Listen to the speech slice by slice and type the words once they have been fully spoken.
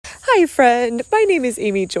Hi, friend. My name is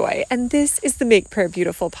Amy Joy, and this is the Make Prayer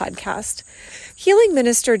Beautiful podcast. Healing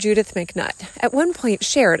minister Judith McNutt at one point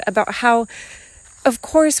shared about how, of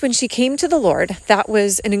course, when she came to the Lord, that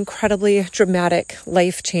was an incredibly dramatic,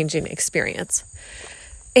 life-changing experience.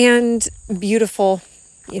 And beautiful,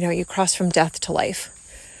 you cross from death to life.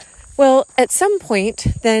 Well, at some point,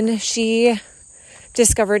 then she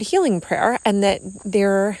discovered healing prayer, and that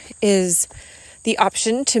there is the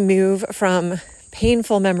option to move from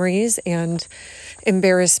painful memories and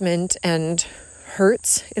embarrassment and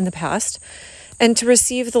hurts in the past, and to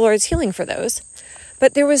receive the Lord's healing for those.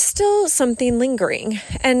 But there was still something lingering,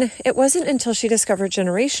 and it wasn't until she discovered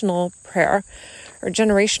generational prayer or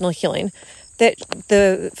generational healing that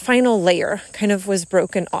the final layer kind of was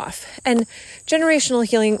broken off. And generational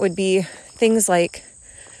healing would be things like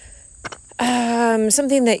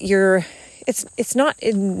something that it's not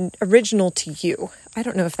original to you. I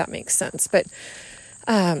don't know if that makes sense, but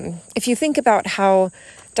if you think about how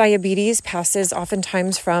diabetes passes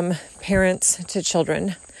oftentimes from parents to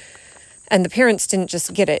children, and the parents didn't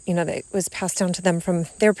just get it, it was passed down to them from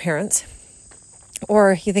their parents,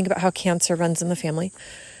 or you think about how cancer runs in the family,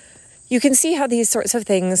 you can see how these sorts of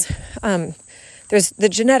things, there's the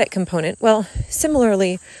genetic component. Well,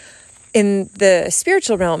 similarly, in the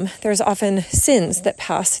spiritual realm, there's often sins that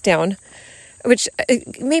pass down, which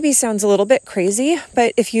maybe sounds a little bit crazy,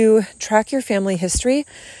 but if you track your family history,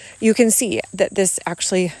 you can see that this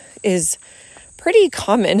actually is pretty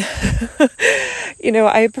common.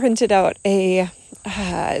 I printed out a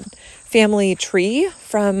family tree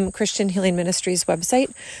from Christian Healing Ministries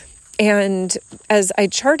website, and as I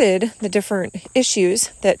charted the different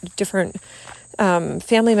issues that different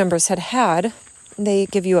family members had, they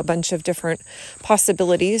give you a bunch of different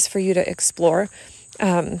possibilities for you to explore,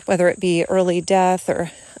 whether it be early death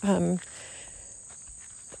or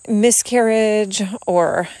miscarriage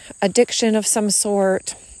or addiction of some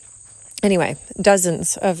sort. Anyway,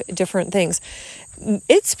 dozens of different things.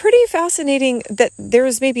 It's pretty fascinating that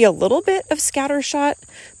there's maybe a little bit of scattershot,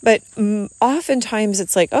 but oftentimes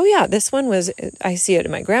it's like, oh yeah, this one was, I see it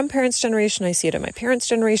in my grandparents' generation, I see it in my parents'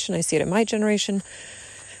 generation, I see it in my generation,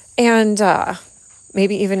 and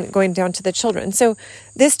maybe even going down to the children. So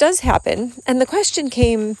this does happen. And the question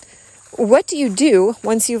came, what do you do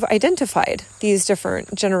once you've identified these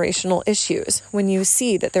different generational issues? When you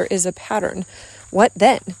see that there is a pattern, what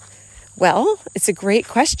then? Well, it's a great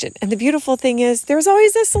question. And the beautiful thing is there's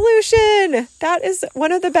always a solution. That is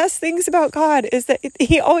one of the best things about God, is that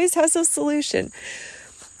he always has a solution.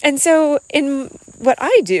 And so in what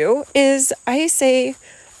I do is I say,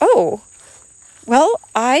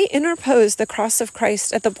 I interpose the cross of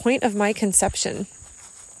Christ at the point of my conception.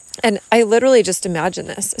 And I literally just imagine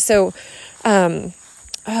this. So,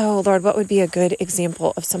 Lord, what would be a good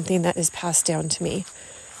example of something that is passed down to me?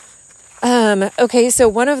 So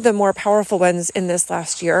one of the more powerful ones in this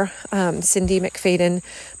last year, Cindy McFadden,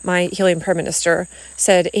 my healing prayer minister,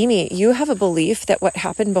 said, Amy, you have a belief that what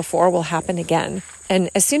happened before will happen again. And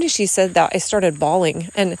as soon as she said that, I started bawling,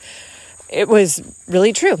 and it was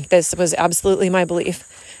really true. This was absolutely my belief.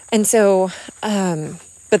 And so,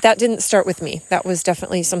 but that didn't start with me. That was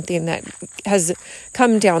definitely something that has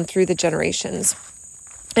come down through the generations.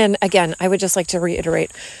 And again, I would just like to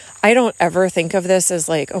reiterate, I don't ever think of this as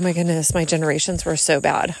like, oh my goodness, my generations were so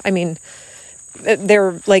bad. I mean,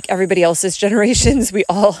 they're like everybody else's generations. We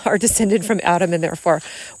all are descended from Adam, and therefore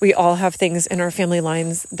we all have things in our family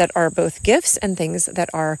lines that are both gifts and things that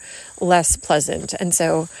are less pleasant. And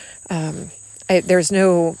so there's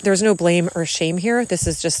no blame or shame here. This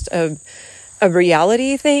is just a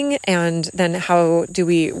reality thing. And then how do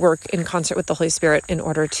we work in concert with the Holy Spirit in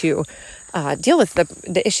order to deal with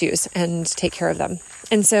the issues and take care of them?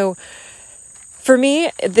 And so for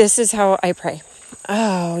me, this is how I pray.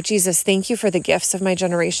 Oh, Jesus, thank you for the gifts of my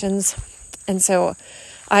generations. And so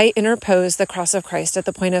I interpose the cross of Christ at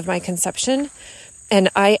the point of my conception. And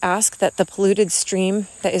I ask that the polluted stream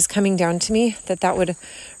that is coming down to me, that would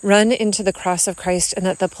run into the cross of Christ, and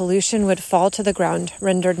that the pollution would fall to the ground,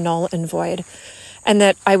 rendered null and void. And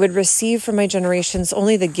that I would receive from my generations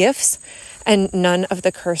only the gifts and none of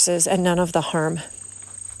the curses and none of the harm.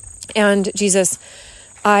 And Jesus,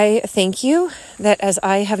 I thank you that as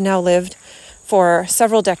I have now lived for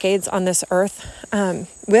several decades on this earth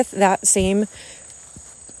with that same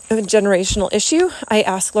generational issue, I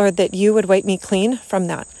ask, Lord, that you would wipe me clean from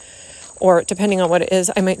that. Or depending on what it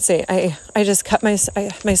is, I might say, I just cut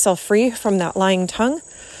myself free from that lying tongue.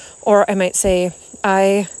 Or I might say,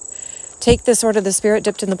 I take the sword of the Spirit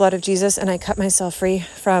dipped in the blood of Jesus, and I cut myself free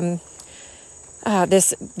from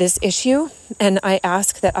this issue. And I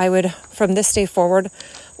ask that I would, from this day forward,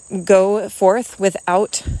 go forth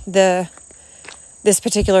without this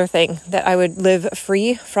particular thing, that I would live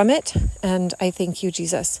free from it. And I thank you,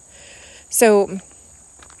 Jesus. So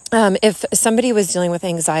if somebody was dealing with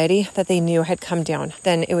anxiety that they knew had come down,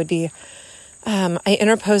 then it would be, I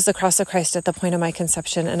interpose the cross of Christ at the point of my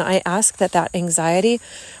conception, and I ask that anxiety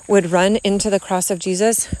would run into the cross of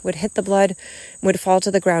Jesus, would hit the blood, would fall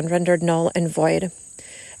to the ground, rendered null and void,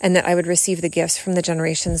 and that I would receive the gifts from the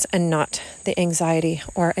generations and not the anxiety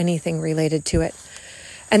or anything related to it.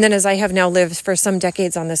 And then as I have now lived for some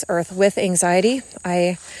decades on this earth with anxiety,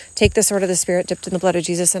 I take the sword of the Spirit dipped in the blood of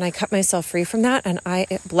Jesus and I cut myself free from that, and I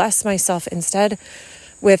bless myself instead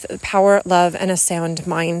with power, love, and a sound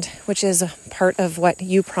mind, which is part of what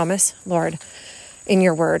you promise, Lord, in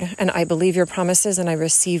your word. And I believe your promises and I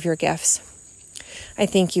receive your gifts. I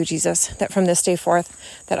thank you, Jesus, that from this day forth,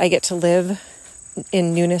 that I get to live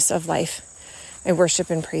in newness of life. I worship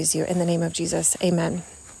and praise you in the name of Jesus. Amen.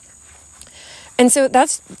 And so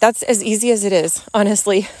that's as easy as it is,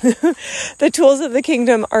 honestly. The tools of the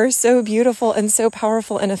kingdom are so beautiful and so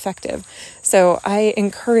powerful and effective. So I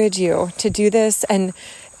encourage you to do this and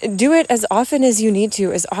do it as often as you need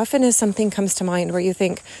to, as often as something comes to mind where you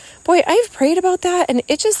think, boy, I've prayed about that and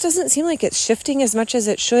it just doesn't seem like it's shifting as much as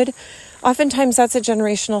it should. Oftentimes that's a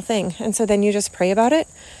generational thing. And so then you just pray about it.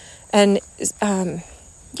 And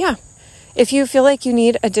if you feel like you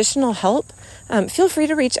need additional help, feel free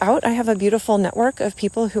to reach out. I have a beautiful network of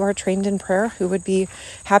people who are trained in prayer who would be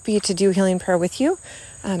happy to do healing prayer with you.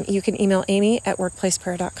 You can email Amy at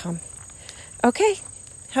workplaceprayer.com. Okay,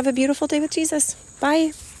 have a beautiful day with Jesus.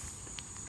 Bye.